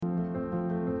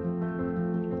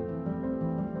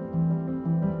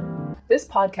This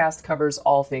podcast covers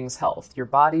all things health, your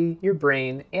body, your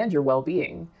brain, and your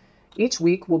well-being. Each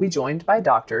week, we'll be joined by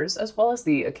doctors, as well as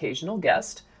the occasional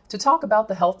guest, to talk about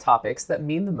the health topics that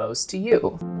mean the most to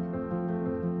you.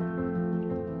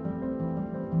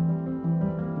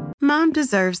 Mom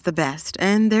deserves the best,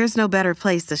 and there's no better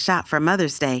place to shop for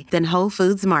Mother's Day than Whole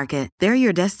Foods Market. They're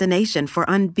your destination for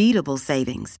unbeatable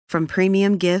savings, from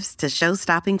premium gifts to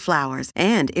show-stopping flowers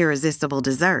and irresistible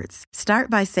desserts. Start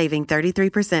by saving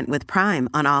 33% with Prime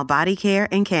on all body care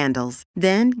and candles.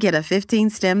 Then get a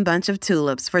 15-stem bunch of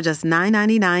tulips for just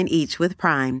 $9.99 each with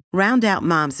Prime. Round out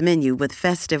Mom's menu with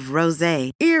festive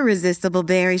rosé, irresistible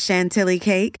berry chantilly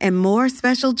cake, and more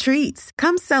special treats.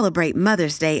 Come celebrate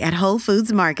Mother's Day at Whole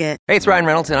Foods Market. Hey, it's Ryan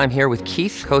Reynolds, and I'm here with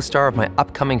Keith, co-star of my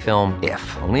upcoming film,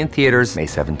 If, only in theaters May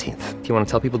 17th. Do you want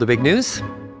to tell people the big news?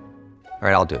 All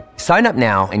right, I'll do it. Sign up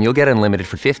now and you'll get unlimited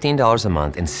for $15 a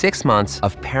month and 6 months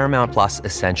of Paramount Plus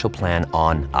Essential Plan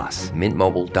on us.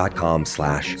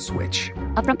 MintMobile.com/switch.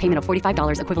 Upfront payment of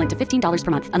 $45 equivalent to $15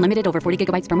 per month. Unlimited over 40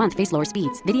 gigabytes per month. Face lower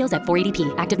speeds. Videos at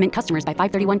 480p. Active Mint customers by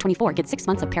 531.24 get 6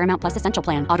 months of Paramount Plus Essential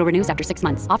Plan. Auto renews after 6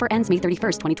 months. Offer ends May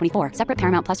 31st, 2024. Separate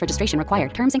Paramount Plus registration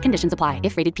required. Terms and conditions apply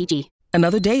if rated PG.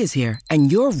 Another day is here,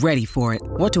 and you're ready for it.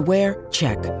 What to wear?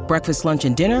 Check. Breakfast, lunch,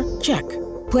 and dinner? Check.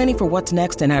 Planning for what's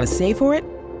next and how to save for it?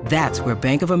 That's where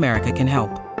Bank of America can help.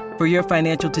 For your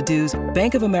financial to-dos,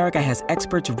 Bank of America has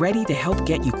experts ready to help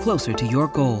get you closer to your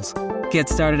goals. Get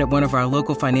started at one of our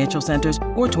local financial centers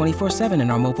or 24/7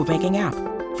 in our mobile banking app.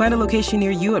 Find a location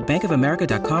near you at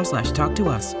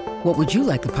bankofamerica.com/talktous. What would you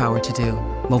like the power to do?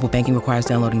 Mobile banking requires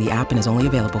downloading the app and is only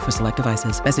available for select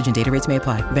devices. Message and data rates may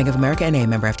apply. Bank of America N.A.,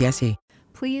 member FDIC.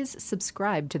 Please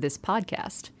subscribe to this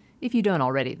podcast, if you don't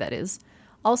already, that is.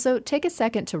 Also, take a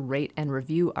second to rate and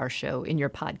review our show in your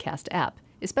podcast app,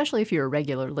 especially if you're a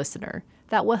regular listener.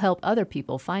 That will help other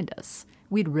people find us.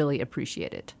 We'd really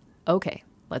appreciate it. Okay,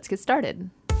 let's get started.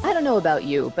 I don't know about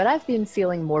you, but I've been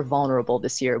feeling more vulnerable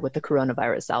this year with the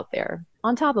coronavirus out there,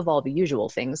 on top of all the usual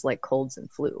things like colds and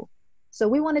flu. So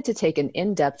we wanted to take an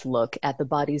in-depth look at the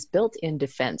body's built-in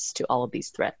defense to all of these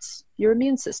threats, your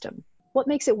immune system. What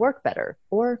makes it work better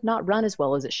or not run as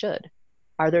well as it should?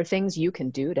 Are there things you can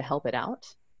do to help it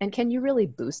out? And can you really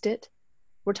boost it?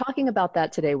 We're talking about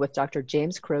that today with Dr.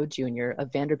 James Crow Jr.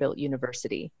 of Vanderbilt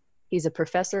University. He's a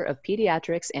professor of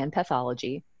pediatrics and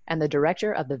pathology and the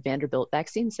director of the Vanderbilt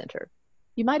Vaccine Center.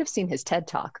 You might have seen his TED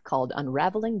Talk called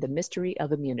Unraveling the Mystery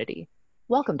of Immunity.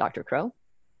 Welcome, Dr. Crow.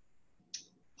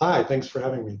 Hi, thanks for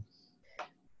having me.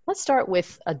 Let's start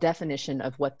with a definition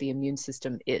of what the immune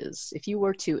system is. If you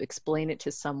were to explain it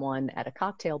to someone at a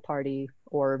cocktail party,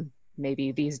 or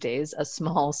maybe these days, a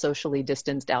small socially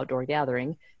distanced outdoor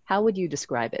gathering, how would you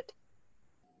describe it?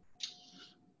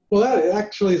 Well, that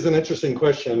actually is an interesting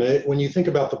question. When you think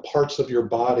about the parts of your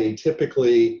body,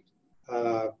 typically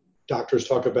doctors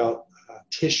talk about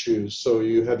tissues. So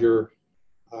you have your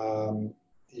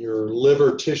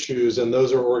liver tissues, and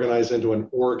those are organized into an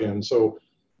organ. So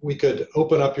we could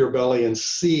open up your belly and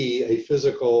see a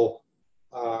physical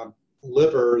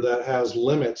liver that has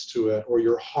limits to it, or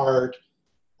your heart,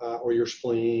 or your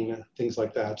spleen, things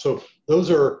like that. So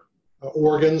those are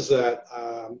organs that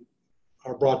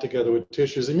are brought together with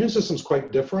tissues. The immune system is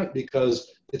quite different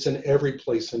because it's in every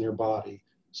place in your body.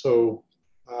 So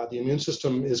the immune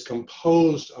system is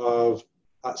composed of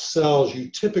cells. You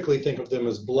typically think of them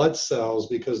as blood cells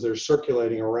because they're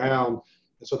circulating around.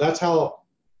 And so that's how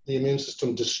the immune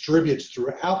system distributes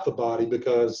throughout the body,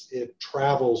 because it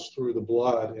travels through the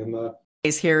blood.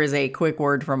 Here is a quick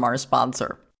word from our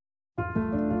sponsor.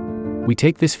 We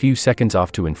take this few seconds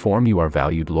off to inform you, our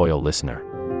valued loyal listener,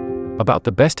 about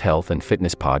the best health and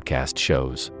fitness podcast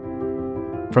shows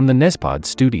from the Nezpod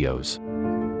studios.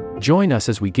 Join us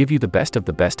as we give you the best of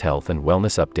the best health and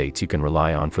wellness updates you can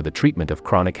rely on for the treatment of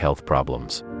chronic health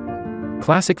problems.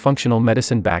 Classic functional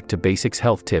medicine back to basics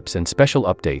health tips and special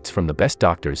updates from the best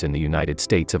doctors in the United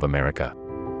States of America.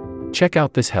 Check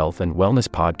out this health and wellness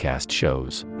podcast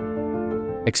shows.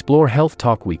 Explore Health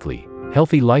Talk Weekly,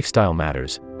 Healthy Lifestyle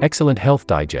Matters, Excellent Health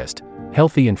Digest,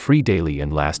 Healthy and Free Daily,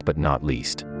 and last but not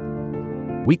least,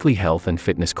 Weekly Health and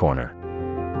Fitness Corner.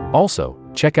 Also,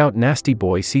 check out Nasty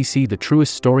Boy CC, the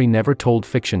truest story never told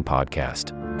fiction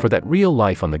podcast, for that real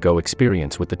life on the go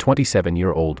experience with the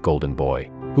 27-year-old golden boy,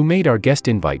 who made our guest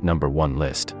invite #1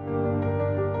 list.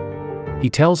 He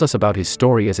tells us about his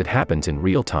story as it happens in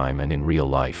real time and in real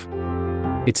life.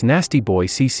 It's Nasty Boy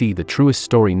CC, the truest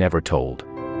story never told.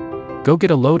 Go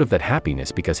get a load of that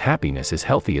happiness, because happiness is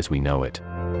healthy as we know it.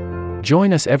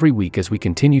 Join us every week as we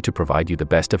continue to provide you the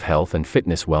best of health and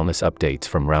fitness wellness updates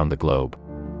from around the globe.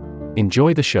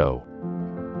 Enjoy the show.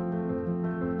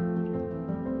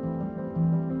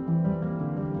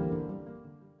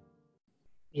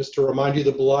 just to remind you,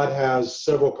 the blood has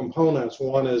several components.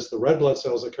 One is the red blood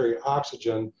cells that carry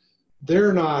oxygen.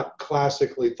 They're not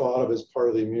classically thought of as part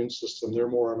of the immune system. They're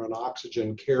more of an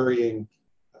oxygen carrying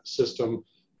system.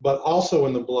 But also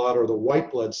in the blood are the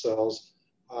white blood cells,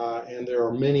 and there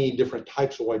are many different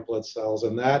types of white blood cells,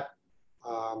 and that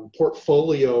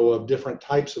portfolio of different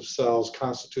types of cells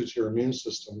constitutes your immune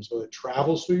system. So it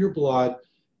travels through your blood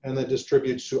and then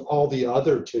distributes to all the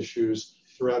other tissues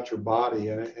throughout your body.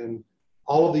 And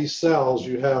all of these cells,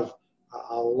 you have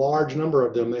a large number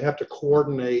of them. They have to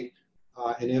coordinate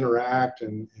and interact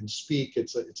and speak.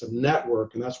 It's a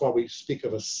network, and that's why we speak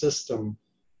of a system,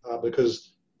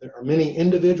 because there are many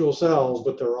individual cells,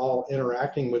 but they're all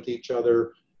interacting with each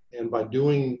other. And by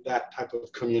doing that type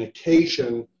of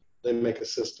communication, they make a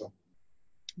system.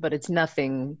 But it's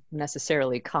nothing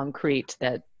necessarily concrete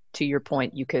that, to your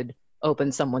point, you could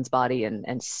open someone's body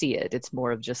and see it. It's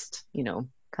more of just,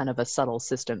 kind of a subtle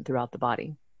system throughout the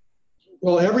body.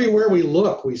 Well, everywhere we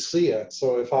look, we see it.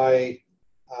 So if I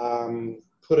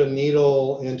put a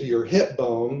needle into your hip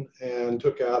bone and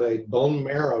took out a bone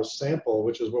marrow sample,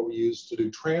 which is what we use to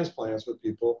do transplants with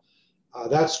people,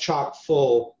 that's chock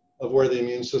full of where the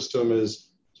immune system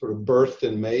is sort of birthed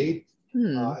and made.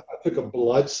 If I took a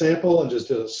blood sample and just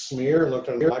did a smear and looked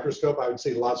under the microscope, I would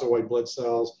see lots of white blood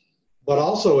cells. But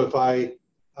also if I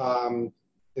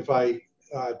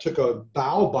took a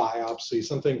bowel biopsy,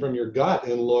 something from your gut,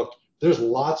 and looked, there's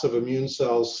lots of immune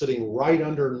cells sitting right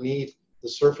underneath the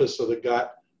surface of the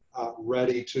gut,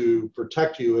 ready to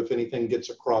protect you if anything gets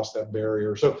across that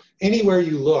barrier. So anywhere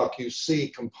you look, you see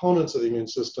components of the immune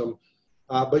system,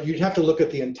 but you'd have to look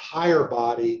at the entire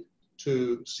body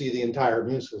to see the entire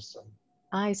immune system.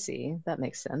 I see. That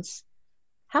makes sense.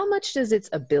 How much does its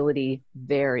ability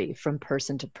vary from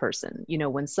person to person?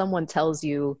 When someone tells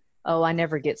you, oh, I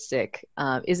never get sick,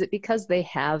 is it because they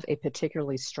have a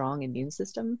particularly strong immune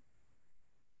system?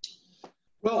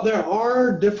 Well, there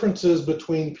are differences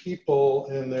between people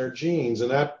and their genes,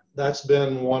 and that's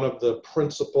been one of the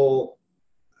principal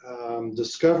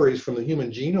discoveries from the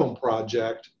Human Genome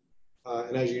Project.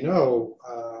 And as you know,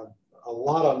 a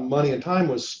lot of money and time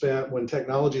was spent when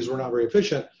technologies were not very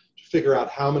efficient to figure out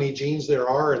how many genes there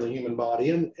are in the human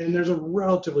body. And there's a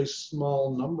relatively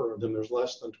small number of them. There's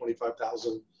less than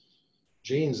 25,000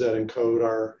 genes that encode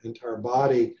our entire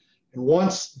body. And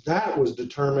once that was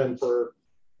determined for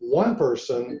one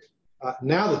person,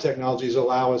 now the technologies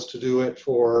allow us to do it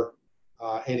for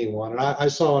anyone. And I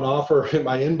saw an offer in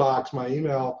my inbox, my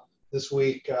email this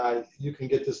week. You can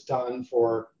get this done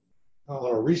for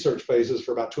on a research basis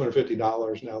for about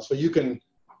 $250 now. So you can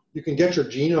get your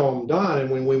genome done. And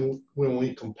when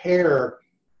we compare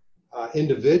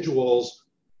individuals,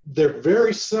 they're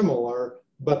very similar,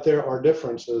 but there are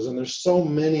differences. And there's so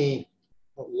many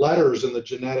letters in the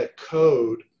genetic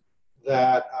code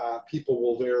that people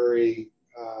will vary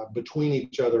between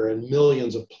each other in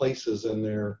millions of places in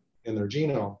their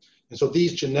genome. And so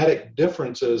these genetic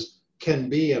differences can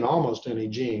be in almost any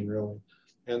gene, really.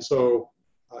 And so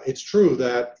it's true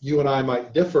that you and I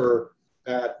might differ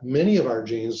at many of our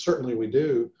genes, certainly we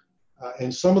do,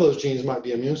 and some of those genes might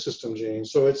be immune system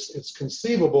genes. So it's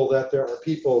conceivable that there are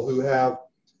people who have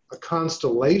a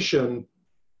constellation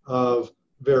of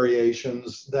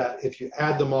variations that if you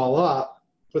add them all up,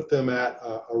 put them at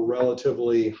a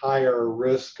relatively higher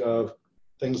risk of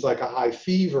things like a high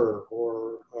fever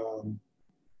or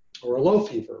a low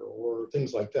fever or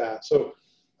things like that. So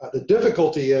the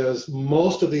difficulty is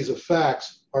most of these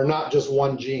effects are not just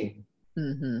one gene.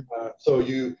 Mm-hmm. So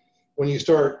when you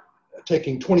start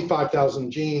taking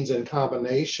 25,000 genes in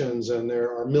combinations and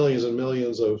there are millions and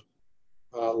millions of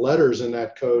letters in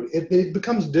that code, it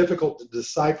becomes difficult to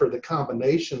decipher the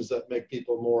combinations that make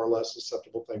people more or less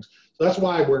susceptible to things. So that's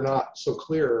why we're not so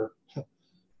clear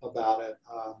about it.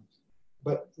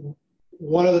 But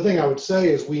one other thing I would say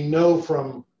is we know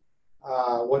from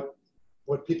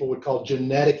what people would call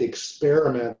genetic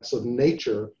experiments of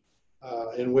nature,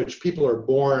 in which people are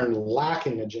born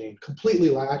lacking a gene, completely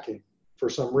lacking for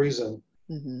some reason.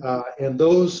 Mm-hmm. And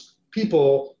those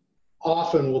people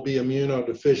often will be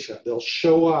immunodeficient. They'll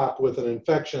show up with an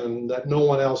infection that no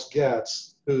one else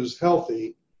gets who's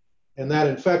healthy. And that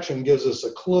infection gives us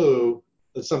a clue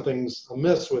that something's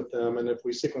amiss with them. And if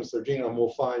we sequence their genome, we'll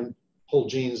find whole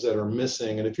genes that are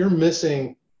missing. And if you're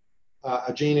missing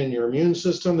a gene in your immune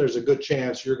system, there's a good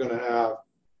chance you're going to have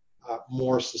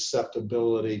more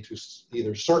susceptibility to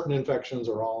either certain infections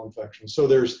or all infections. So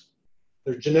there's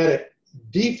genetic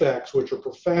defects which are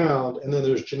profound, and then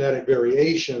there's genetic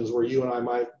variations where you and I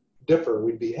might differ.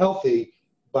 We'd be healthy,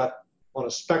 but on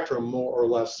a spectrum more or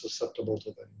less susceptible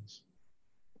to things.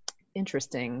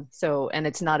 Interesting. So, and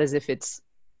it's not as if it's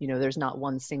there's not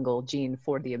one single gene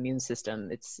for the immune system.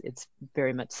 It's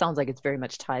very much, sounds like it's very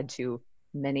much tied to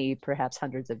many, perhaps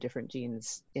hundreds of different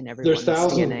genes in everyone's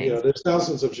DNA. There's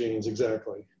thousands of genes,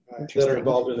 exactly, that are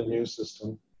involved in the immune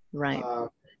system. Right.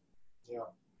 Yeah.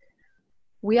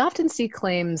 We often see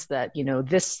claims that,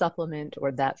 this supplement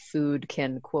or that food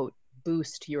can, quote,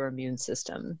 boost your immune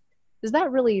system. Is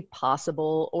that really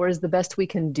possible, or is the best we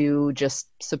can do just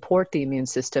support the immune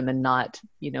system and not,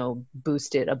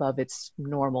 boost it above its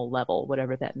normal level,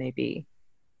 whatever that may be?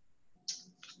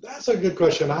 That's a good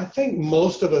question. I think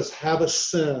most of us have a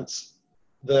sense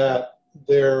that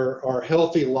there are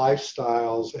healthy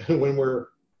lifestyles, and when we're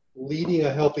leading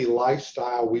a healthy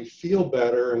lifestyle, we feel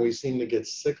better and we seem to get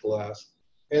sick less.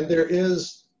 And there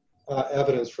is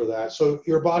evidence for that. So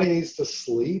your body needs to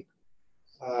sleep,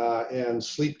 and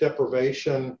sleep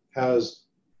deprivation has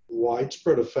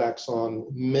widespread effects on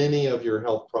many of your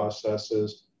health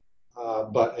processes,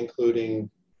 but including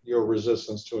your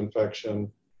resistance to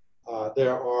infection.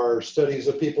 There are studies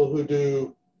of people who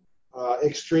do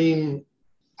extreme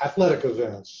athletic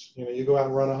events. You go out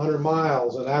and run 100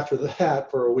 miles, and after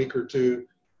that, for a week or two,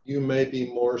 you may be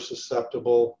more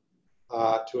susceptible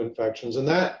to infections. And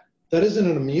that isn't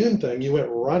an immune thing. You went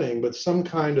running, but some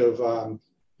kind of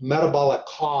metabolic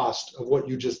cost of what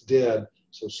you just did.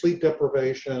 So sleep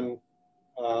deprivation,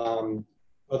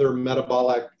 other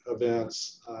metabolic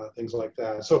events, things like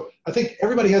that. So I think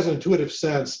everybody has an intuitive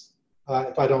sense,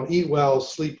 if I don't eat well,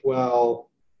 sleep well,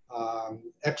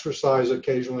 exercise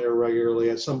occasionally or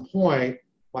regularly, at some point,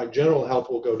 my general health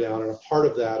will go down, and a part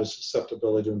of that is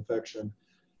susceptibility to infection.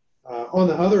 On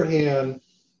the other hand,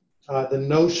 the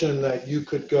notion that you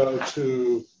could go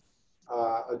to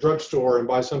a drugstore and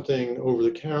buy something over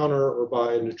the counter or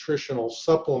buy a nutritional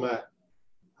supplement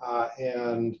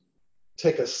and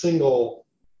take a single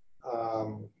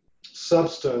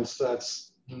substance that's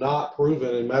not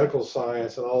proven in medical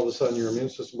science, and all of a sudden your immune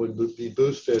system would be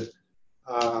boosted.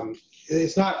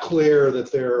 It's not clear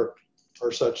that there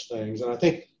are such things. And I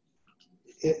think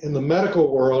in the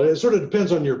medical world, it sort of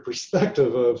depends on your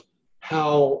perspective of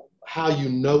how you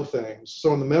know things.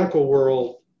 So in the medical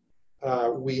world,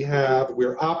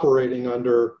 we're operating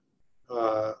under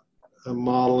a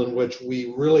model in which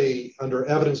we really, under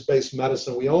evidence-based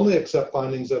medicine, we only accept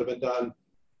findings that have been done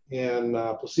in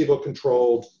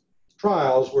placebo-controlled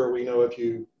trials, where we know if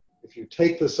you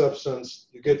take the substance,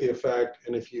 you get the effect,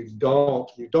 and if you don't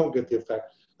get the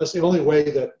effect. That's the only way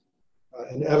that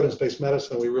in evidence-based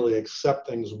medicine we really accept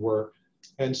things work.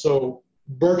 And so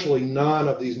virtually none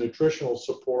of these nutritional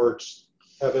supports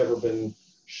have ever been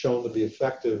shown to be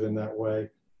effective in that way.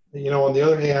 On the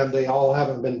other hand, they all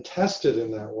haven't been tested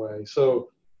in that way. So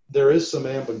there is some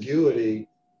ambiguity,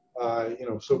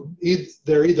 so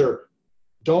they're either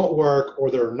don't work or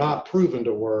they're not proven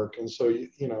to work. And so,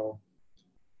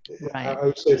 Right. I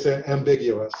would say it's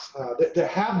ambiguous. There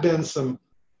have been some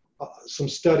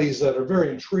studies that are very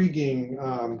intriguing.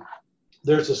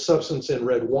 There's a substance in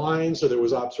red wine, so there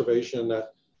was observation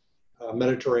that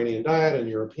Mediterranean diet and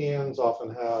Europeans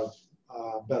often have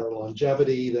better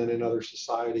longevity than in other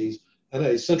societies. And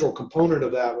a central component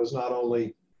of that was not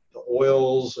only the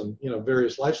oils and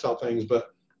various lifestyle things,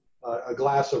 but a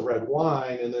glass of red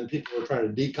wine. And then people were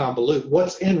trying to deconvolute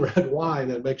what's in red wine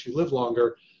that makes you live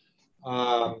longer.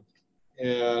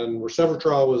 And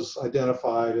resveratrol was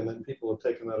identified, and then people have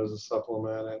taken that as a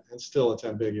supplement, and still it's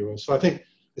ambiguous. So I think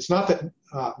it's not that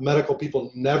medical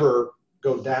people never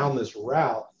go down this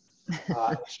route.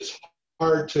 It's just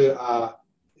hard to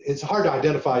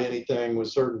identify anything with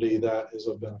certainty that is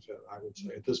of benefit, I would say,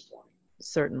 at this point.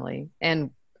 Certainly.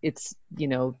 And it's,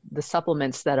 the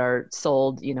supplements that are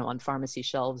sold, on pharmacy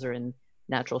shelves or in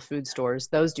natural food stores,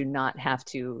 those do not have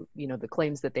to, the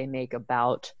claims that they make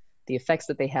about the effects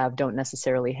that they have don't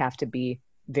necessarily have to be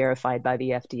verified by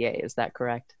the FDA. Is that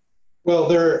correct? Well,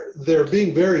 they're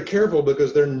being very careful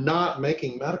because they're not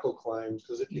making medical claims.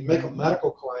 Because if you make a medical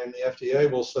claim, the FDA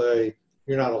will say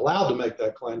you're not allowed to make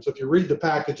that claim. So if you read the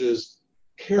packages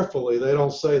carefully, they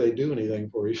don't say they do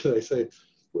anything for you. They say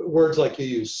words like you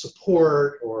use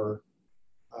support or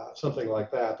something like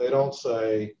that. They don't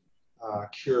say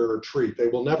cure or treat. They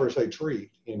will never say treat,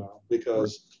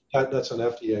 because that's an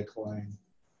FDA claim.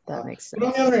 That makes sense. But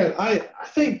on the other hand, I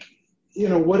think,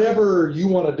 whatever you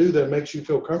want to do that makes you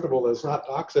feel comfortable, that's not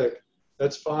toxic,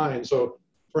 that's fine. So,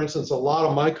 for instance, a lot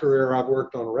of my career, I've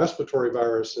worked on respiratory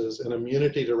viruses and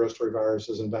immunity to respiratory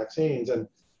viruses and vaccines. And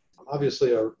I'm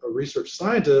obviously a research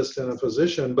scientist and a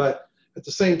physician, but at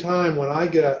the same time, when I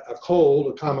get a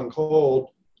common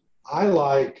cold, I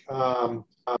like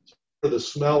the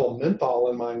smell of menthol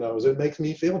in my nose. It makes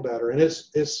me feel better. And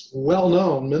it's well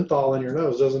known, menthol in your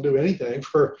nose doesn't do anything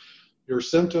for your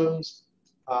symptoms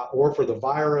or for the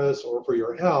virus or for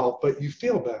your health, but you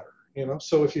feel better, you know?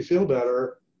 So if you feel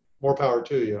better, more power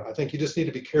to you. I think you just need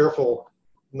to be careful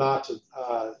not to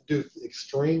do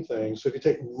extreme things. So if you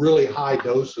take really high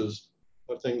doses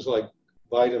of things like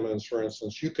vitamins, for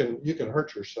instance, you can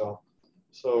hurt yourself.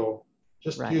 So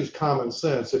just use common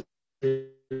sense. If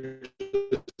you're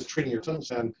just treating your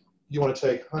symptoms and you want to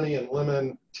take honey and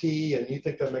lemon tea and you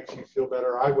think that makes you feel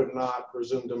better, I would not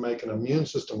presume to make an immune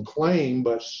system claim,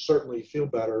 but certainly feel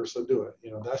better. So do it.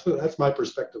 You know, that's my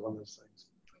perspective on those things.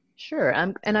 Sure.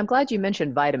 And I'm glad you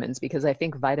mentioned vitamins, because I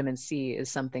think vitamin C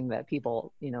is something that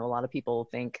people, a lot of people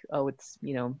think, oh, it's,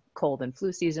 cold and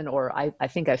flu season, or I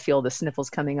think I feel the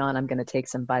sniffles coming on, I'm going to take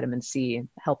some vitamin C and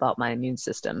help out my immune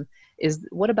system.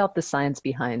 What about the science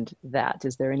behind that?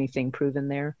 Is there anything proven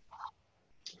there?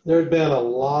 There's been a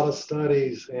lot of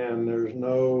studies, and there's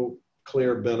no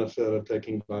clear benefit of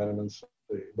taking vitamin C,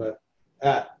 but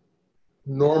at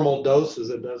normal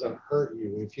doses, it doesn't hurt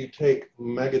you. If you take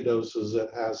mega doses, it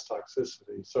has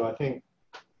toxicity. So I think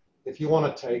if you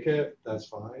want to take it, that's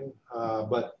fine.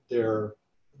 But there's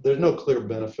no clear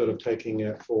benefit of taking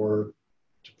it to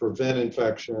prevent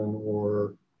infection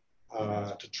or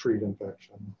to treat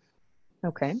infection.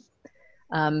 Okay.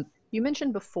 You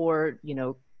mentioned before,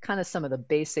 kind of some of the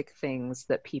basic things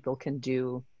that people can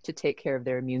do to take care of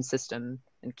their immune system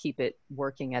and keep it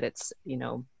working at its,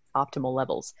 optimal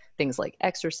levels. Things like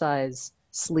exercise,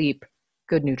 sleep,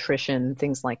 good nutrition,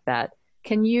 things like that.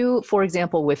 Can you, for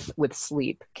example, with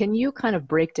sleep, can you kind of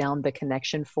break down the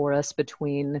connection for us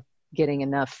between getting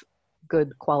enough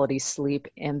good quality sleep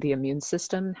and the immune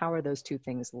system? How are those two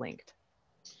things linked?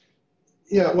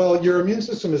 Yeah, well, your immune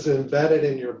system is embedded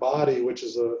in your body, which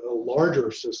is a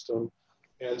larger system.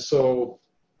 And so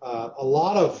a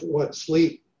lot of what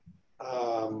sleep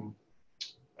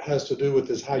has to do with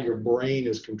is how your brain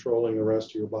is controlling the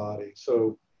rest of your body.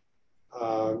 So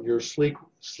your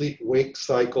sleep-wake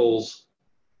cycles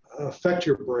affect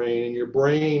your brain, and your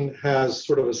brain has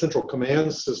sort of a central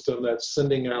command system that's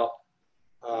sending out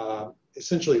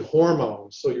essentially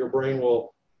hormones. So your brain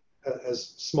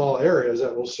has small areas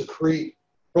that will secrete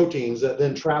proteins that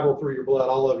then travel through your blood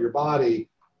all over your body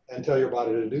and tell your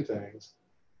body to do things.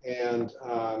 And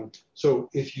so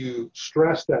if you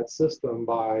stress that system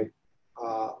by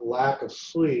lack of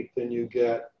sleep, then you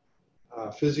get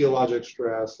physiologic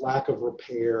stress, lack of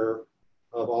repair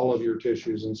of all of your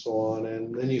tissues and so on.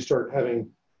 And then you start having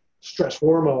stress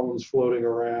hormones floating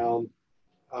around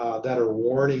that are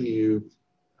warning you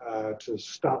to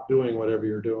stop doing whatever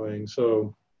you're doing.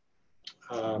 So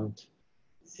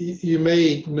you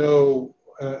may know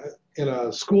in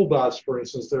a school bus, for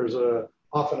instance, there's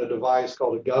often a device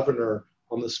called a governor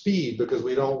on the speed, because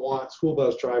we don't want school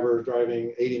bus drivers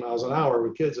driving 80 miles an hour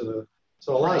with kids in it.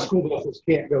 So a lot of school buses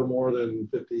can't go more than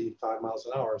 55 miles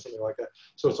an hour or something like that.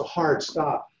 So it's a hard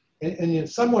stop. And in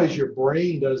some ways, your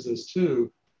brain does this too.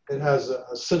 It has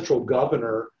a central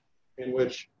governor in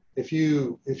which if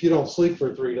you don't sleep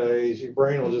for 3 days, your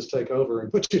brain will just take over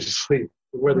and put you to sleep,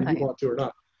 whether you want to or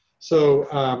not.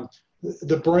 So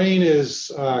the brain is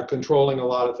controlling a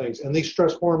lot of things. And these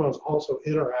stress hormones also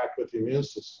interact with the immune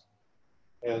system.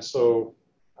 And so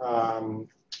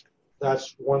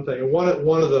that's one thing. And one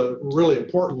of the really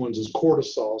important ones is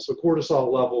cortisol. So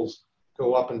cortisol levels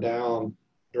go up and down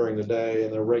during the day,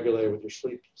 and they're regulated with your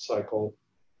sleep cycle.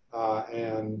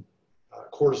 And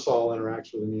cortisol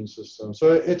interacts with the immune system.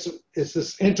 So it's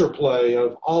this interplay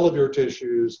of all of your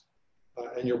tissues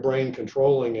and your brain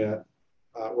controlling it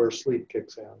where sleep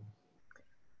kicks in.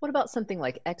 What about something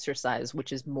like exercise,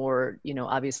 which is more,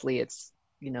 obviously it's,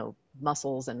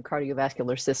 muscles and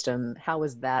cardiovascular system? How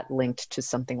is that linked to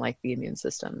something like the immune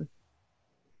system?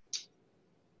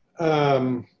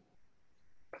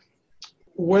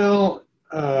 Well,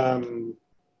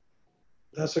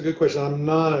 that's a good question. I'm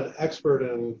not an expert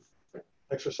in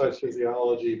exercise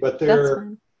physiology, but there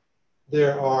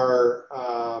are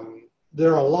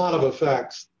a lot of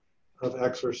effects of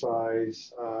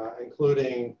exercise,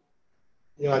 including,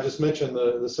 I just mentioned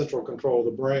the central control of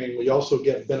the brain. We also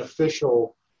get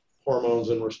beneficial hormones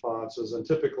and responses, and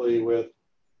typically with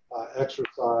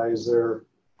exercise,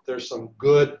 there's some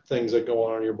good things that go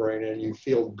on in your brain, and you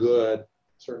feel good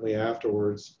certainly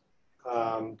afterwards.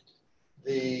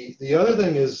 The other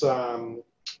thing is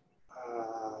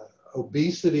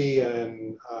obesity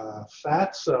and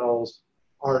fat cells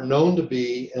are known to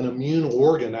be an immune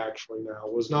organ actually now.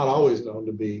 It was not always known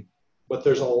to be, but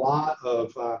there's a lot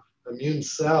of immune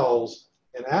cells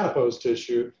in adipose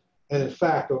tissue. And in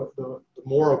fact, the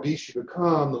more obese you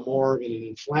become, the more in an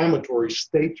inflammatory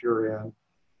state you're in.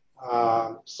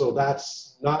 So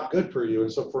that's not good for you.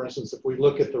 And so, for instance, if we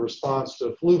look at the response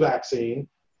to flu vaccine,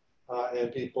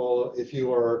 and people, if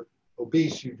you are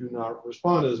obese, you do not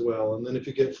respond as well. And then if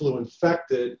you get flu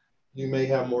infected, you may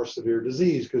have more severe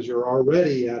disease because you're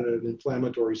already at an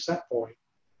inflammatory set point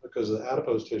because of the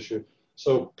adipose tissue.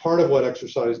 So part of what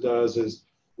exercise does is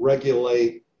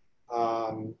regulate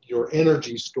your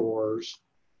energy stores,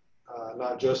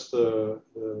 not just the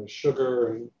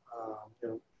sugar and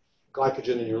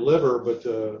glycogen in your liver, but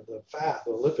the fat,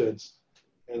 the lipids.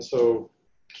 And so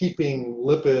keeping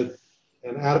lipid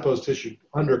and adipose tissue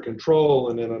under control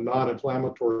and in a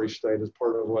non-inflammatory state is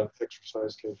part of what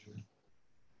exercise gives you.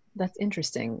 That's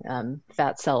interesting.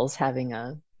 Fat cells having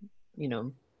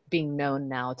being known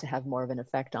now to have more of an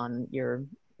effect on your,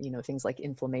 things like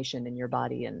inflammation in your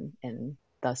body and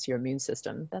thus your immune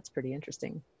system. That's pretty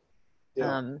interesting.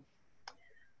 Yeah.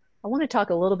 I want to talk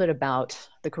a little bit about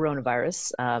the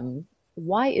coronavirus.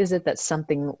 Why is it that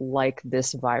something like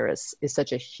this virus is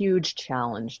such a huge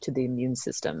challenge to the immune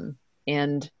system?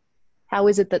 And how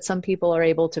is it that some people are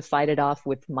able to fight it off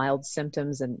with mild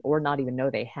symptoms or not even know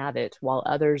they have it, while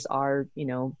others are,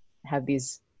 have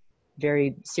these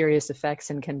very serious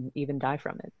effects and can even die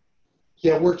from it?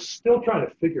 Yeah, we're still trying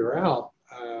to figure out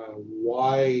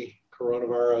why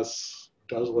coronavirus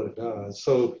does what it does.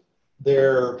 So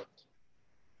there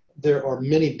are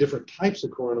many different types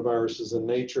of coronaviruses in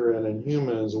nature and in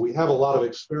humans. We have a lot of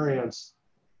experience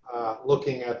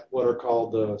looking at what are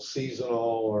called the seasonal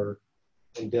or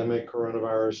endemic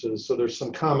coronaviruses. So there's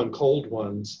some common cold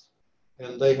ones,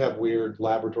 and they have weird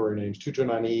laboratory names,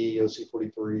 229E,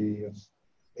 OC43, and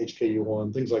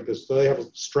HKU1, things like this. So they have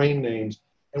strain names,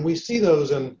 and we see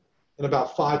those in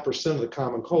about 5% of the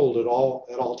common cold at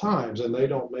all times, and they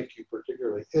don't make you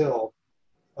particularly ill.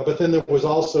 But then there was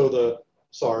also the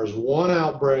SARS-1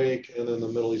 outbreak, and then the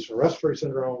Middle Eastern Respiratory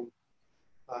Syndrome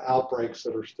outbreaks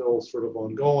that are still sort of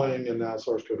ongoing, and now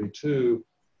SARS-CoV-2.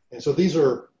 And so these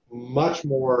are much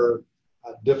more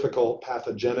difficult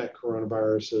pathogenic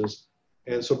coronaviruses.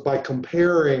 And so by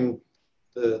comparing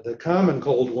the common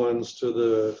cold ones to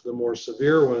the more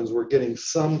severe ones, we're getting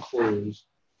some clues.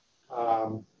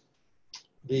 So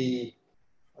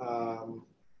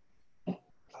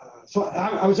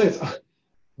I would say it's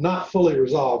not fully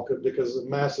resolved because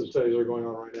massive studies are going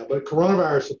on right now, but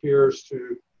coronavirus appears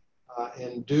to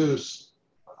induce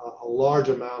a large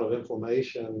amount of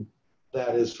inflammation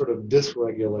that is sort of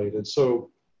dysregulated. So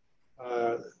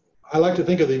I like to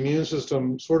think of the immune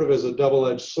system sort of as a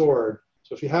double-edged sword.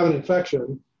 So if you have an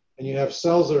infection and you have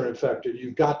cells that are infected,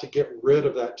 you've got to get rid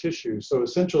of that tissue. So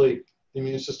essentially, the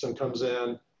immune system comes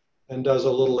in and does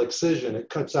a little excision. It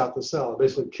cuts out the cell. It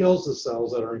basically kills the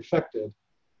cells that are infected.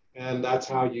 And that's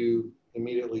how you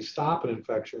immediately stop an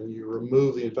infection. You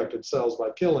remove the infected cells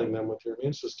by killing them with your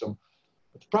immune system.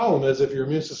 But the problem is if your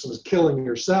immune system is killing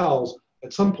your cells,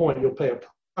 at some point you'll pay a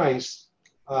price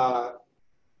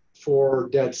for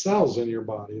dead cells in your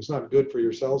body. It's not good for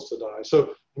your cells to die.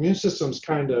 So the immune system's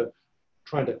kind of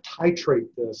trying to titrate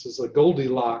this. It's a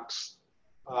Goldilocks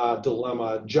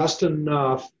dilemma, just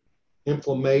enough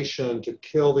inflammation to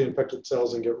kill the infected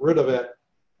cells and get rid of it,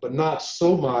 but not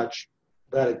so much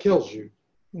that it kills you.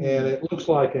 And it looks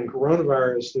like in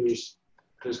coronavirus,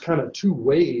 there's kind of two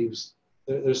waves.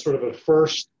 There's sort of a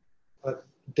first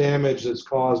damage that's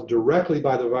caused directly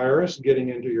by the virus, getting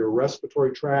into your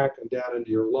respiratory tract and down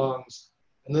into your lungs.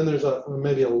 And then there's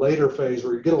maybe a later phase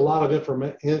where you get a lot of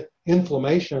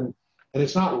inflammation, and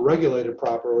it's not regulated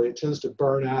properly. It tends to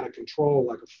burn out of control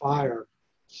like a fire.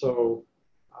 So,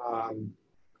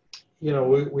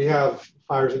 we have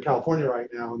fires in California right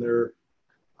now, and they're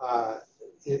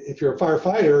if you're a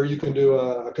firefighter, you can do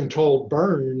a controlled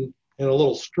burn in a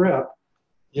little strip,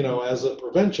 as a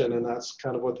prevention, and that's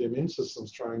kind of what the immune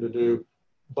system's trying to do.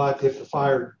 But if the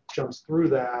fire jumps through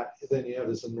that, then you have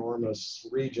this enormous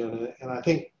region. And I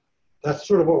think that's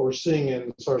sort of what we're seeing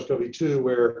in SARS-CoV-2,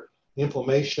 where the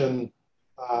inflammation,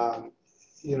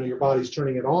 your body's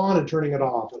turning it on and turning it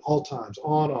off at all times,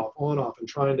 on, off, and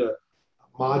trying to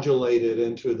modulate it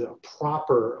into the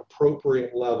proper,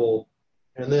 appropriate level,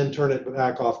 and then turn it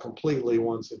back off completely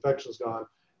once the infection's gone.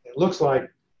 It looks like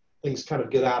things kind of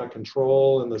get out of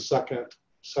control in the second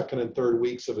and third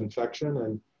weeks of infection,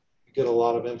 and you get a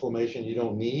lot of inflammation you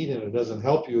don't need, and it doesn't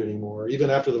help you anymore. Even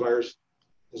after the virus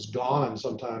is gone,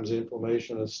 sometimes the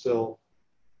inflammation is still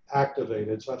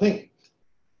activated. So I think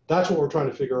that's what we're trying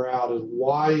to figure out is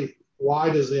why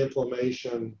does the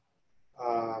inflammation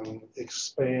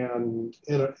expand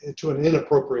to an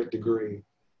inappropriate degree?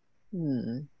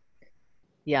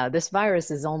 Yeah, this virus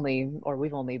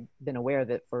we've only been aware of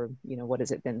it for, what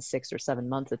has it been, 6 or 7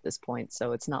 months at this point.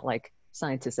 So it's not like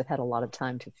scientists have had a lot of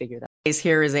time to figure that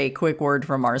Here is a quick word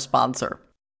from our sponsor.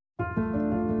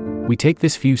 We take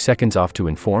this few seconds off to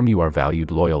inform you, our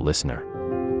valued loyal listener,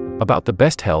 about the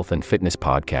best health and fitness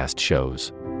podcast shows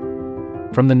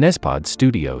from the NESPOD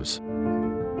studios.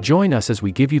 Join us as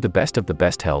we give you the best of the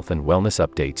best health and wellness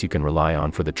updates you can rely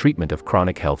on for the treatment of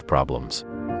chronic health problems.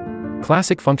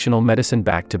 Classic functional medicine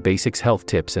back to basics health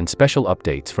tips and special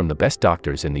updates from the best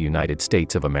doctors in the United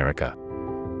States of America.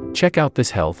 Check out this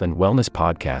health and wellness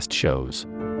podcast shows.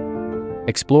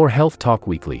 Explore Health Talk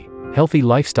Weekly, Healthy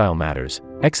Lifestyle Matters,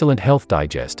 Excellent Health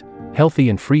Digest, Healthy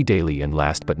and Free Daily, and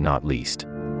last but not least,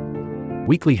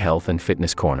 Weekly Health and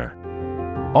Fitness Corner.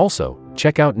 Also,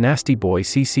 check out Nasty Boy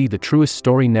CC, the truest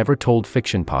story never told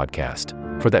fiction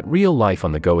podcast, for that real life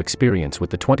on the go experience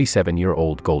with the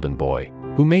 27-year-old golden boy,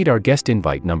 who made our guest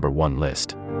invite #1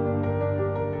 list.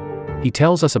 He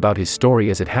tells us about his story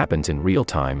as it happens in real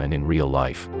time and in real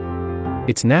life.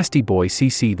 It's Nasty Boy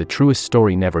CC, the truest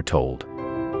story never told.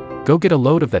 Go get a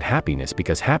load of that happiness,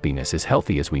 because happiness is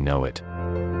healthy as we know it.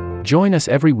 Join us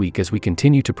every week as we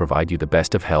continue to provide you the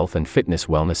best of health and fitness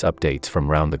wellness updates from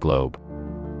around the globe.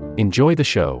 Enjoy the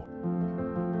show.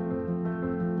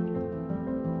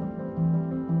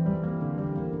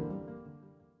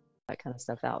 That kind of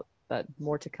stuff out, but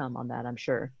more to come on that, I'm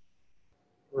sure.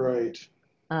 Right.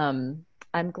 I'm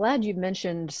glad you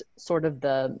mentioned sort of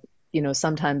the,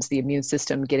 sometimes the immune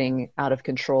system getting out of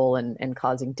control and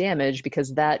causing damage,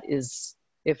 because that is,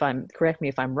 correct me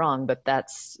if I'm wrong, but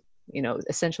that's,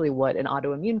 essentially what an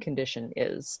autoimmune condition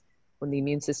is, when the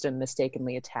immune system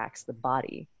mistakenly attacks the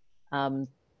body.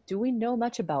 Do we know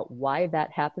much about why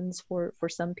that happens for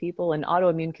some people? And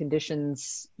autoimmune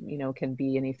conditions, can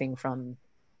be anything from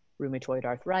rheumatoid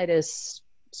arthritis,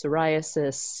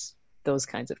 psoriasis, those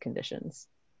kinds of conditions.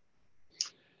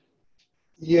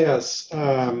 Yes.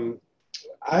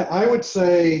 I would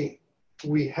say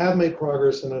we have made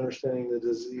progress in understanding the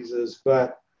diseases,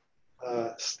 but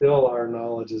still our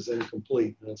knowledge is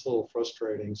incomplete, and it's a little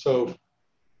frustrating. So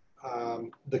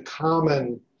the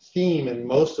common theme in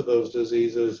most of those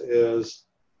diseases is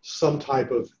some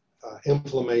type of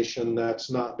inflammation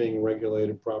that's not being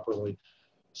regulated properly.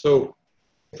 So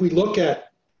if we look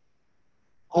at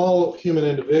all human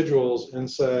individuals and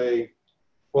say,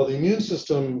 well, the immune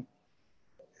system,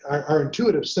 our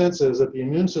intuitive sense is that the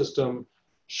immune system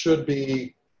should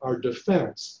be our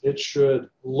defense. It should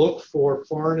look for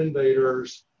foreign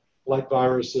invaders like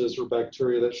viruses or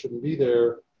bacteria that shouldn't be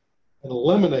there and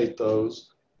eliminate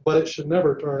those, but it should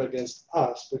never turn against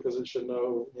us, because it should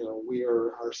know, we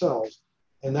are ourselves.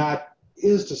 And that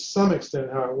is to some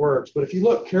extent how it works. But if you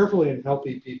look carefully in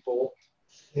healthy people,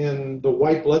 in the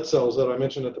white blood cells that I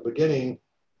mentioned at the beginning,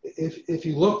 if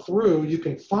you look through, you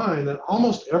can find that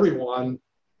almost everyone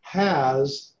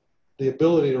has the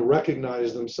ability to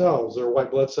recognize themselves. Their white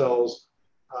blood cells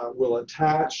will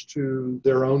attach to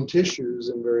their own tissues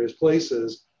in various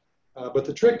places. But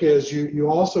the trick is you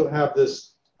also have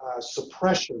this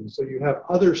suppression. So you have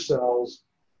other cells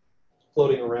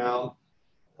floating around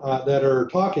that are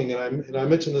talking. And I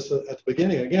mentioned this at the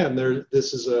beginning. Again,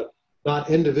 this is not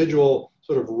individual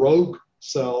sort of rogue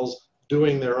cells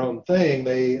doing their own thing.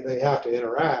 They have to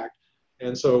interact.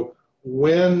 And so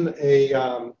when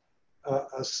a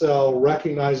cell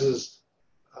recognizes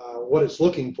what it's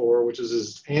looking for, which is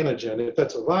its antigen, if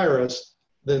that's a virus,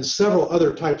 then several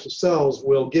other types of cells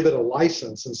will give it a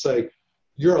license and say,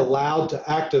 you're allowed to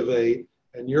activate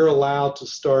and you're allowed to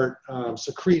start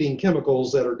secreting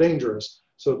chemicals that are dangerous.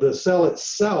 So the cell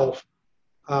itself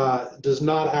does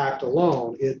not act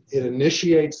alone. It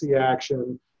initiates the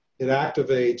action, it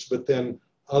activates, but then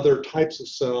other types of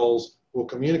cells will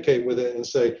communicate with it and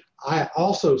say, I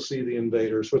also see the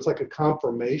invader. So it's like a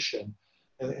confirmation.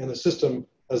 And the system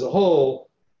as a whole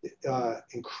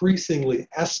increasingly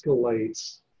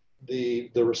escalates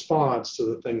the response to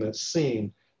the thing that's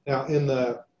seen. Now, in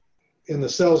the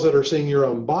cells that are seeing your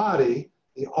own body,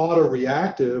 the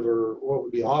autoreactive, or what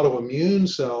would be autoimmune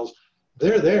cells,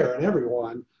 they're there in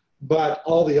everyone, but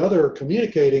all the other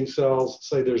communicating cells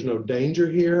say there's no danger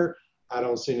here, I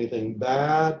don't see anything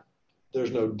bad,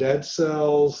 there's no dead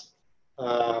cells,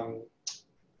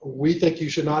 we think you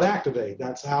should not activate.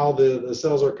 That's how the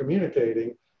cells are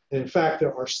communicating. And in fact,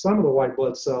 there are some of the white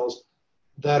blood cells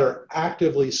that are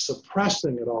actively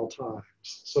suppressing at all times.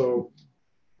 So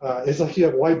it's like you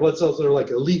have white blood cells that are like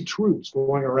elite troops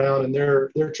going around, and they're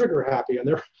trigger happy, and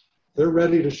they're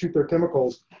ready to shoot their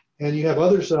chemicals. And you have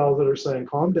other cells that are saying,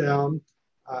 calm down,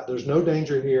 there's no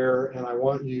danger here, and I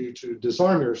want you to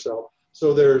disarm yourself.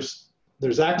 So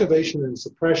there's activation and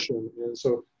suppression. And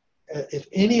so if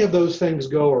any of those things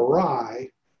go awry,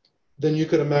 then you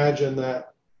could imagine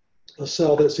that a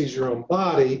cell that sees your own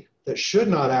body that should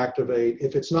not activate,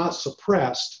 if it's not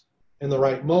suppressed in the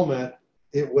right moment,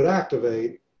 it would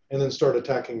activate and then start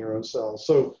attacking your own cells.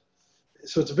 So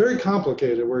it's very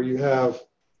complicated, where you have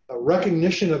a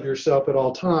recognition of yourself at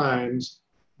all times,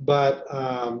 but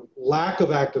lack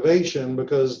of activation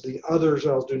because the other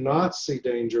cells do not see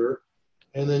danger.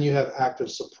 And then you have active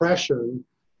suppression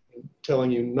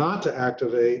telling you not to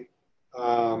activate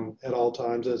at all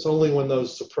times. And it's only when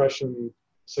those suppression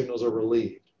signals are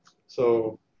relieved.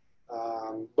 So,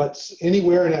 but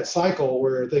anywhere in that cycle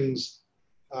where things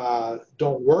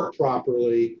don't work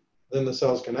properly, then the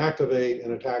cells can activate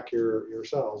and attack your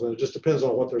cells. And it just depends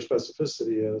on what their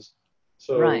specificity is.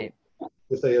 So right.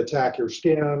 If they attack your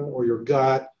skin or your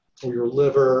gut or your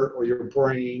liver or your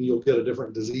brain, you'll get a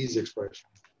different disease expression.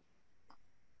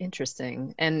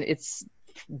 Interesting. And it's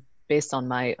based on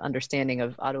my understanding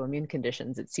of autoimmune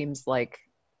conditions, it seems like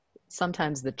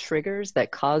sometimes the triggers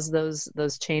that cause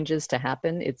those changes to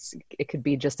happen, it could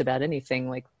be just about anything.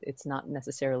 Like, it's not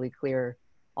necessarily clear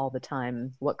all the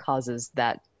time what causes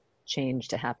that change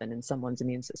to happen in someone's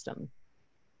immune system.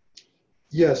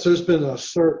 Yes, there's been a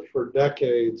search for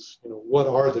decades, what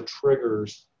are the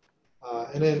triggers?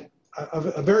 And then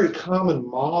a very common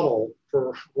model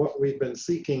for what we've been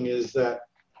seeking is that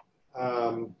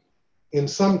in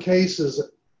some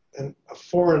cases, a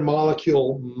foreign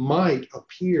molecule might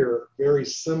appear very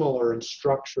similar in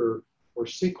structure or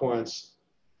sequence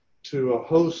to a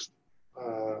host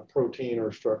protein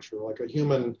or structure, like a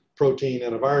human protein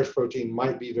and a virus protein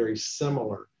might be very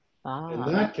similar. In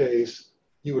that case,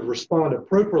 you would respond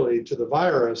appropriately to the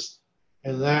virus,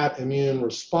 and that immune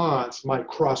response might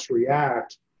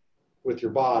cross-react with your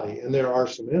body. And there are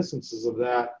some instances of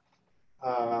that,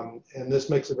 and this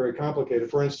makes it very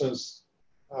complicated. For instance,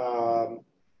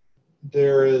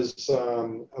 there is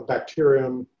a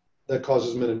bacterium that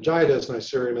causes meningitis,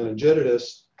 Neisseria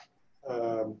meningitidis,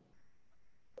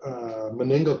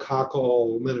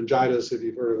 meningococcal meningitis, if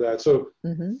you've heard of that. So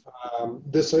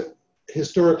this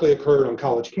historically occurred on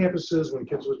college campuses when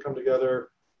kids would come together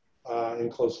in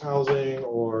close housing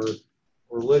or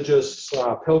religious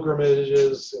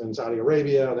pilgrimages in Saudi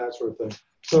Arabia, that sort of thing.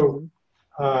 So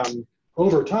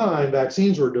over time,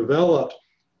 vaccines were developed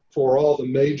for all the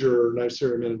major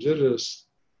Neisseria meningitidis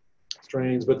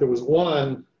strains, but there was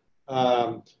one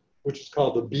which is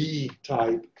called the B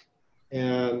type,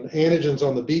 and antigens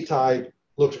on the B type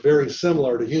looked very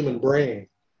similar to human brain.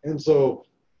 And so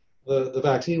the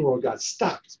vaccine world got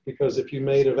stuck, because if you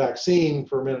made a vaccine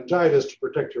for meningitis to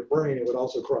protect your brain, it would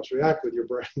also cross-react with your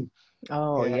brain.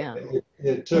 Oh, and yeah.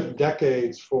 It took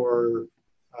decades for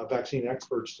vaccine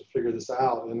experts to figure this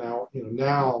out. And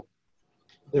now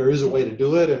there is a way to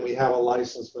do it, and we have a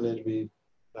licensed meningitis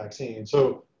vaccine.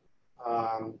 So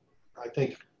I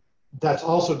think that's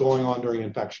also going on during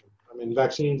infection. I mean,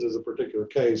 vaccines is a particular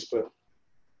case, but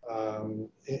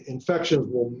infections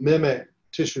will mimic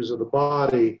tissues of the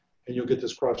body, and you'll get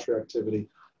this cross-reactivity.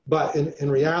 But in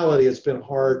reality, it's been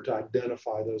hard to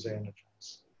identify those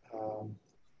antigens.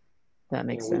 That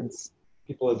makes sense.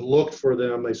 People have looked for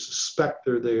them. They suspect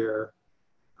they're there.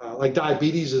 Like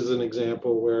diabetes is an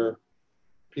example where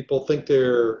people think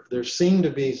there seem to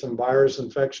be some virus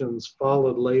infections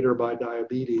followed later by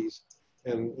diabetes.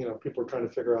 And, people are trying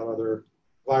to figure out other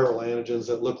viral antigens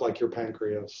that look like your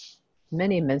pancreas.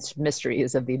 Many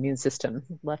mysteries of the immune system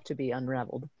left to be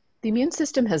unraveled. The immune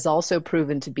system has also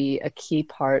proven to be a key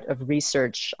part of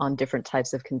research on different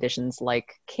types of conditions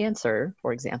like cancer,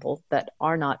 for example, that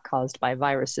are not caused by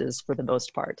viruses for the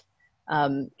most part.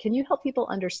 Can you help people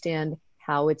understand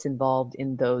how it's involved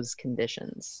in those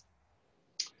conditions?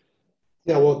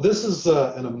 Yeah, well, this is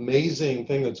an amazing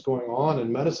thing that's going on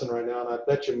in medicine right now, and I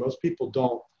bet you most people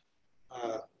don't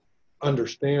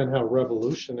understand how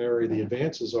revolutionary the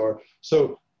advances are.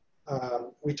 So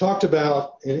we talked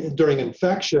about during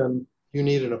infection, you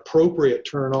need an appropriate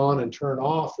turn on and turn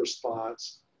off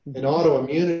response. In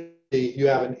autoimmunity, you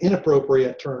have an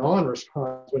inappropriate turn on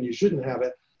response when you shouldn't have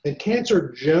it. And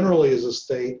cancer generally is a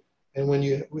state in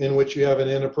which you have an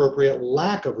inappropriate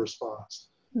lack of response.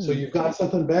 So you've got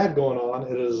something bad going on.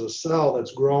 It is a cell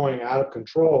that's growing out of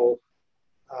control,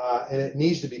 and it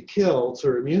needs to be killed. So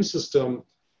your immune system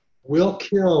will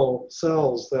kill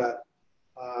cells that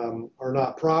are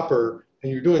not proper,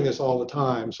 and you're doing this all the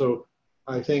time. So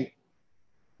I think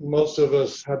most of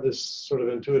us have this sort of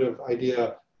intuitive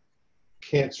idea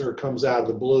cancer comes out of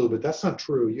the blue, but that's not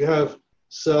true. You have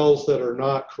cells that are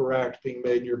not correct being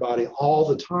made in your body all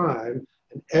the time,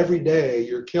 and every day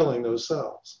you're killing those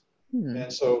cells.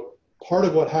 And so part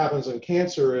of what happens in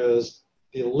cancer is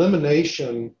the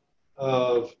elimination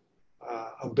of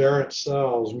aberrant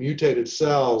cells, mutated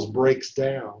cells breaks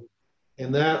down.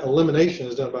 And that elimination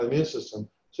is done by the immune system.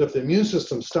 So if the immune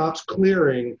system stops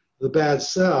clearing the bad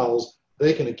cells,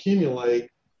 they can accumulate.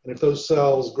 And if those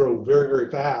cells grow very, very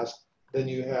fast, then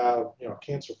you have,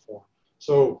 cancer form.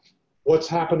 So what's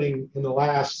happening in the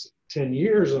last 10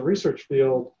 years in the research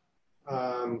field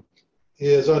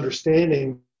is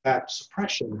understanding that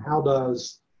suppression. How do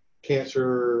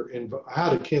cancer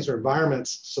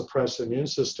environments suppress the immune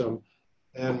system?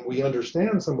 And we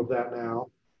understand some of that now.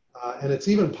 And it's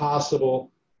even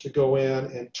possible to go in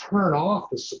and turn off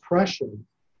the suppression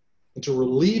and to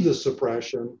relieve the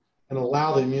suppression and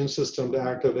allow the immune system to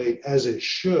activate as it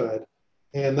should.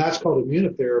 And that's called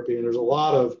immunotherapy. And there's a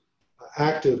lot of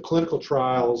active clinical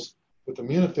trials with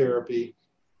immunotherapy.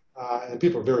 And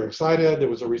people are very excited. There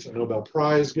was a recent Nobel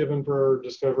Prize given for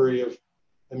discovery of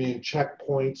immune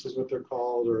checkpoints, is what they're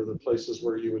called, or the places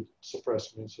where you would suppress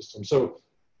the immune system. So,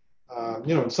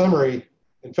 in summary,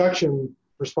 infection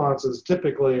responses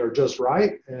typically are just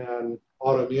right, and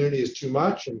autoimmunity is too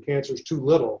much, and cancer is too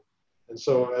little. And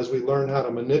so as we learn how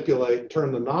to manipulate and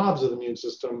turn the knobs of the immune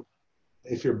system,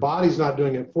 if your body's not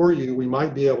doing it for you, we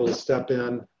might be able to step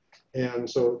in. And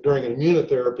so during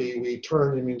immunotherapy, we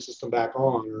turn the immune system back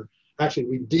on, or actually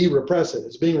we de-repress it.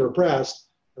 It's being repressed,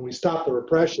 and we stop the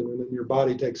repression, and then your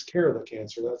body takes care of the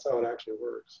cancer. That's how it actually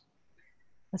works.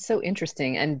 That's so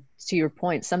interesting. And to your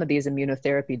point, some of these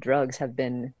immunotherapy drugs have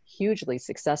been hugely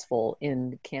successful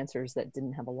in cancers that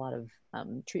didn't have a lot of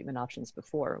treatment options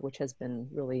before, which has been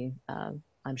really,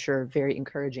 I'm sure, very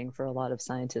encouraging for a lot of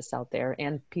scientists out there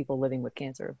and people living with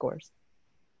cancer, of course.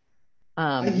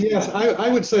 Yes, I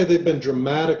would say they've been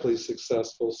dramatically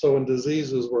successful. So in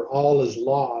diseases where all is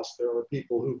lost, there are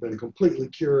people who've been completely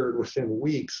cured within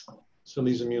weeks from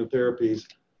these immunotherapies.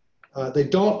 They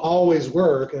don't always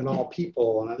work in all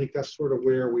people, and I think that's sort of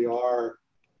where we are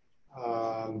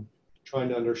trying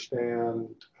to understand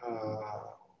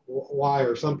why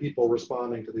are some people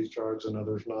responding to these drugs and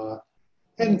others not.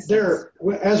 And there,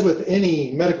 as with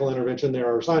any medical intervention, there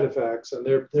are side effects, and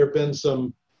there have been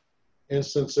some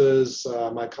instances,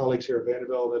 my colleagues here at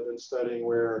Vanderbilt have been studying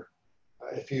where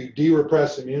if you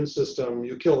de-repress the immune system,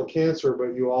 you kill the cancer,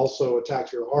 but you also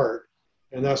attack your heart,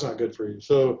 and that's not good for you.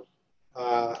 So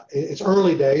it's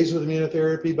early days with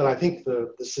immunotherapy, but I think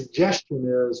the suggestion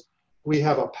is we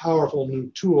have a powerful new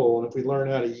tool, and if we learn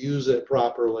how to use it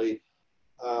properly,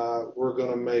 we're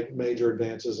going to make major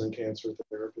advances in cancer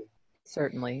therapy.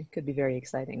 Certainly, could be very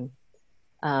exciting.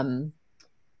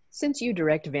 Since you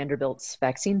direct Vanderbilt's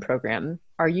vaccine program,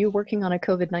 are you working on a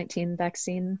COVID-19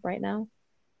 vaccine right now?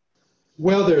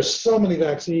 Well, there's so many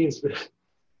vaccines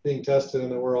being tested in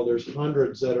the world. There's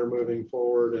hundreds that are moving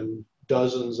forward and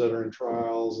dozens that are in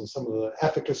trials, and some of the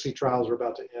efficacy trials are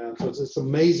about to end. So it's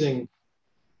amazing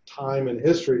time in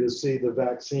history to see the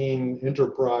vaccine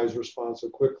enterprise respond so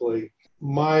quickly.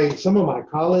 Some of my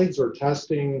colleagues are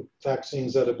testing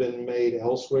vaccines that have been made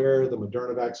elsewhere. The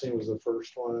Moderna vaccine was the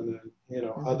first one,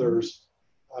 and others.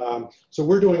 So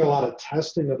we're doing a lot of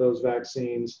testing of those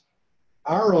vaccines.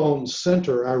 Our own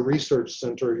center, our research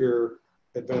center here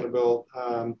at Vanderbilt,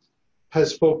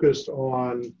 has focused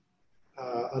on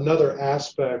another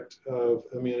aspect of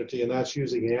immunity, and that's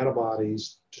using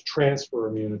antibodies to transfer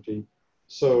immunity.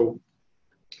 So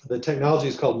the technology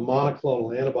is called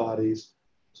monoclonal antibodies.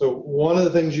 So one of the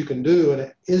things you can do, and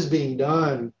it is being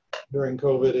done during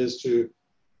COVID, is to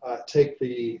take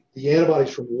the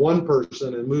antibodies from one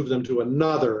person and move them to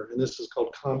another. And this is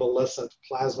called convalescent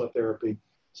plasma therapy.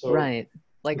 So right.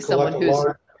 Like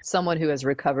someone who has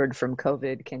recovered from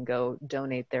COVID can go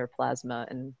donate their plasma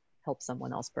and help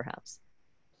someone else perhaps.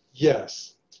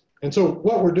 Yes. And so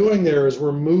what we're doing there is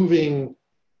we're moving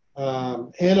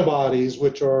antibodies,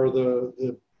 which are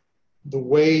the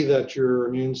way that your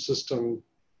immune system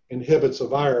inhibits a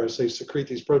virus. They secrete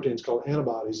these proteins called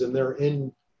antibodies, and they're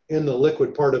in the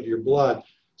liquid part of your blood.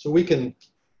 So we can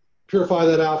purify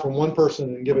that out from one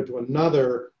person and give it to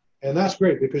another. And that's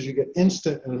great because you get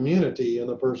instant immunity in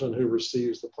the person who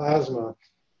receives the plasma.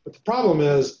 But the problem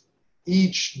is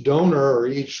each donor or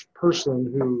each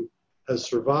person who has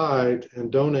survived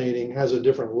and donating has a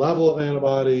different level of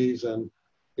antibodies, and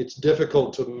it's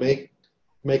difficult to make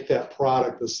that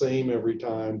product the same every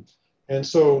time. And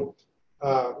so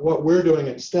what we're doing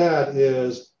instead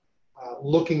is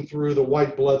looking through the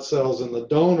white blood cells in the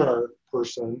donor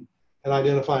person and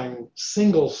identifying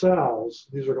single cells.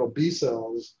 These are called B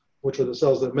cells, which are the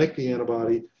cells that make the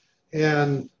antibody.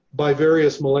 And by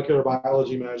various molecular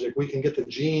biology magic, we can get the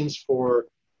genes for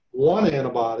one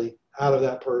antibody out of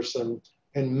that person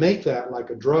and make that like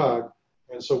a drug.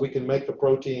 And so we can make the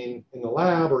protein in the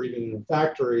lab or even in a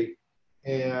factory.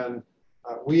 And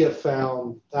we have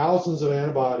found thousands of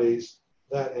antibodies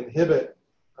that inhibit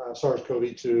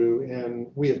SARS-CoV-2, and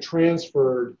we have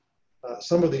transferred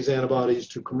some of these antibodies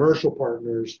to commercial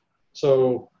partners.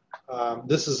 So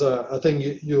this is a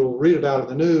thing you'll read about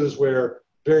in the news where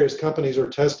various companies are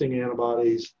testing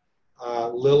antibodies.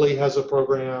 Lilly has a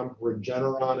program,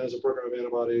 Regeneron has a program of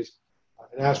antibodies,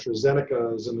 and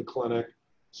AstraZeneca is in the clinic.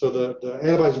 So the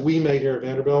antibodies we made here at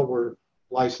Vanderbilt were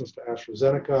licensed to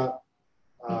AstraZeneca,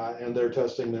 and they're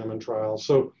testing them in trials.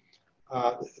 So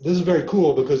this is very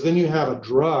cool because then you have a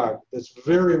drug that's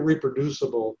very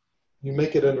reproducible. You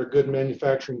make it under good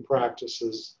manufacturing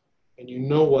practices, and you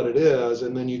know what it is,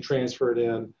 and then you transfer it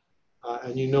in,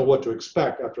 and you know what to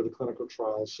expect after the clinical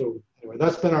trials. So anyway,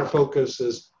 that's been our focus,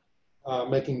 is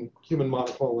making human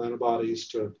monoclonal antibodies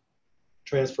to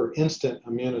transfer instant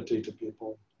immunity to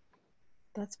people.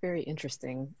 That's very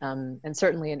interesting, and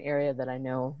certainly an area that I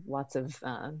know lots of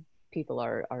people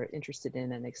are interested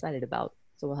in and excited about.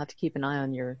 So we'll have to keep an eye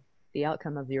on the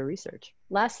outcome of your research.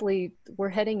 Lastly, we're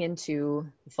heading into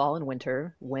fall and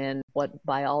winter when what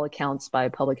by all accounts by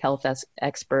public health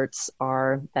experts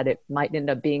are that it might end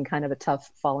up being kind of a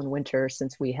tough fall and winter,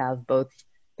 since we have both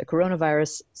the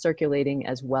coronavirus circulating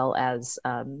as well as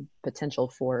potential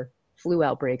for flu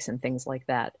outbreaks and things like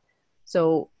that.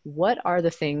 So what are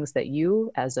the things that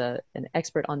you, as an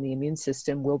expert on the immune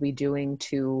system, will be doing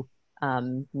to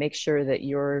make sure that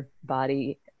your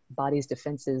body's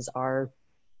defenses are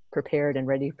prepared and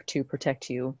ready to protect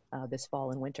you this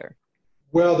fall and winter?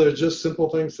 Well, there's just simple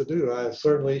things to do. I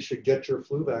certainly should get your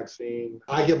flu vaccine.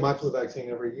 I get my flu vaccine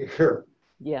every year.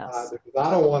 Yes. Because I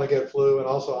don't want to get flu, and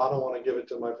also I don't want to give it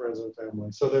to my friends and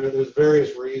family. So there's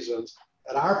various reasons.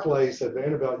 At our place at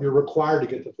Vanderbilt, you're required to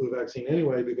get the flu vaccine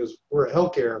anyway because we're a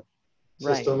healthcare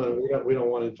system, right, and we don't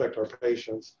want to infect our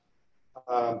patients.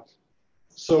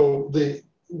 So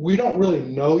we don't really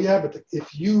know yet, but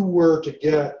if you were to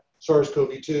get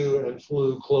SARS-CoV-2 and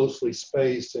flu closely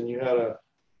spaced, and you had a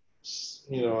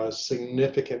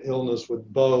significant illness with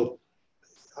both,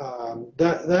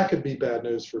 that could be bad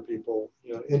news for people,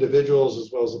 individuals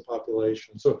as well as the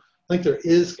population. So I think there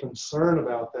is concern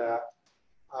about that.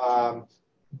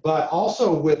 But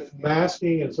also with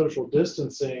masking and social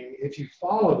distancing, if you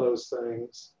follow those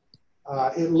things,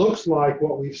 it looks like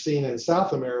what we've seen in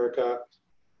South America.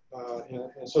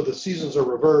 And so the seasons are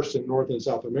reversed in North and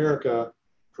South America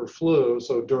for flu.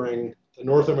 So during the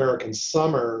North American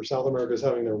summer, South America is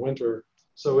having their winter.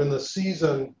 So in the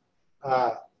season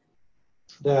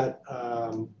that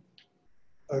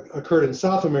occurred in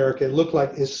South America, it looked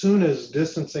like as soon as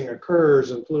distancing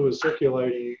occurs and flu is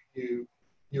circulating,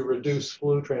 you reduce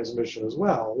flu transmission as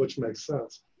well, which makes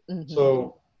sense. Mm-hmm.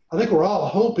 So I think we're all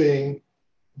hoping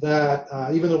that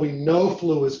even though we know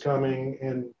flu is coming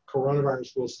and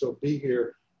coronavirus will still be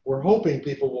here, we're hoping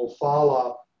people will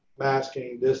follow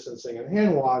masking, distancing, and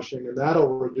hand washing, and that'll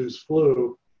reduce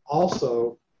flu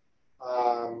also.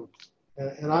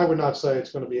 And I would not say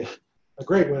it's going to be a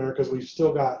great winter because we've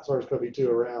still got SARS-CoV-2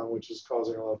 around, which is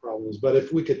causing a lot of problems. But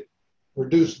if we could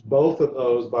reduce both of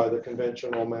those by the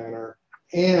conventional manner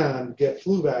and get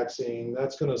flu vaccine,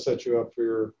 that's going to set you up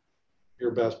for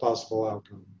your best possible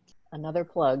outcome. Another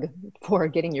plug for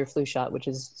getting your flu shot, which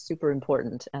is super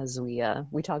important, as we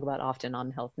talk about often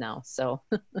on Health Now. So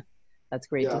that's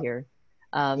great to hear.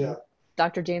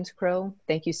 Dr. James Crow,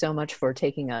 thank you so much for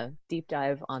taking a deep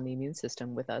dive on the immune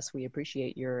system with us. We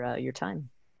appreciate your time.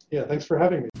 Yeah, thanks for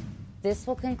having me. This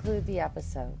will conclude the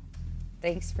episode.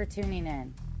 Thanks for tuning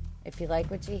in. If you like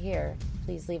what you hear,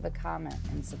 please leave a comment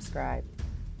and subscribe.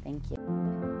 Thank you.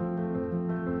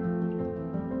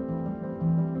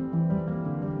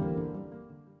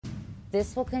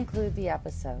 This will conclude the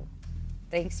episode.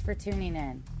 Thanks for tuning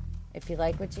in. If you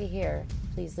like what you hear,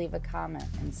 please leave a comment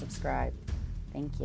and subscribe. Thank you.